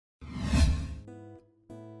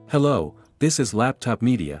Hello, this is Laptop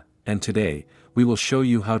Media, and today, we will show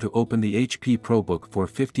you how to open the HP ProBook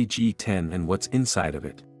 450 G10 and what's inside of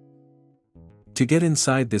it. To get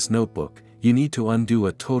inside this notebook, you need to undo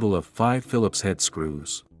a total of 5 Phillips head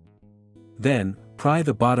screws. Then, pry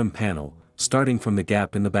the bottom panel, starting from the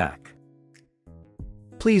gap in the back.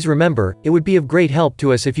 Please remember, it would be of great help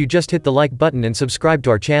to us if you just hit the like button and subscribe to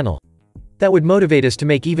our channel. That would motivate us to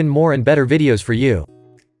make even more and better videos for you.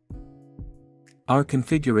 Our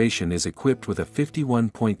configuration is equipped with a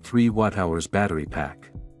 51.3 Wh battery pack.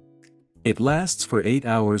 It lasts for 8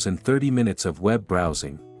 hours and 30 minutes of web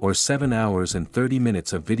browsing, or 7 hours and 30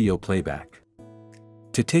 minutes of video playback.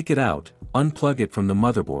 To take it out, unplug it from the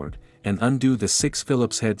motherboard, and undo the 6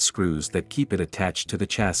 Phillips head screws that keep it attached to the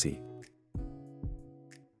chassis.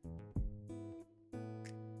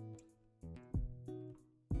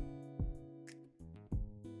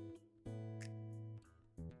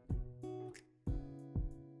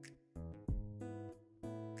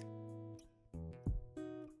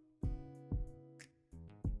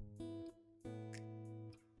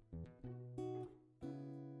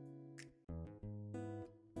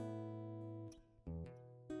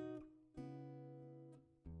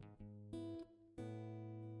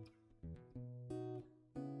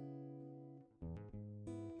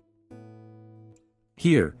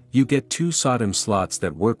 Here, you get 2 SODIMM slots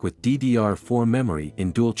that work with DDR4 memory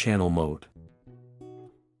in dual-channel mode.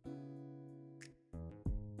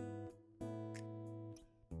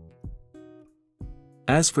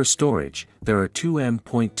 As for storage, there are 2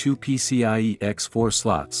 M.2 PCIe X4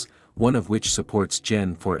 slots, one of which supports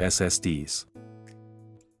Gen 4 SSDs.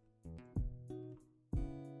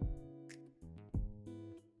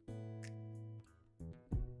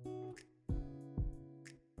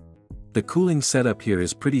 The cooling setup here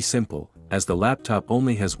is pretty simple, as the laptop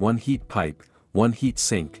only has one heat pipe, one heat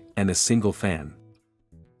sink, and a single fan.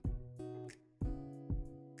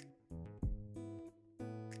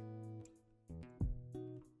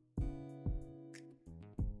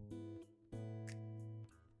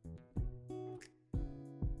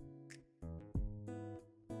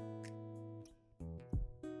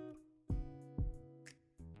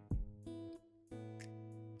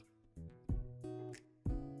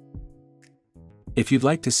 If you'd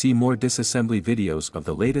like to see more disassembly videos of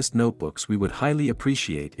the latest notebooks, we would highly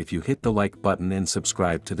appreciate if you hit the like button and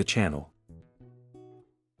subscribe to the channel.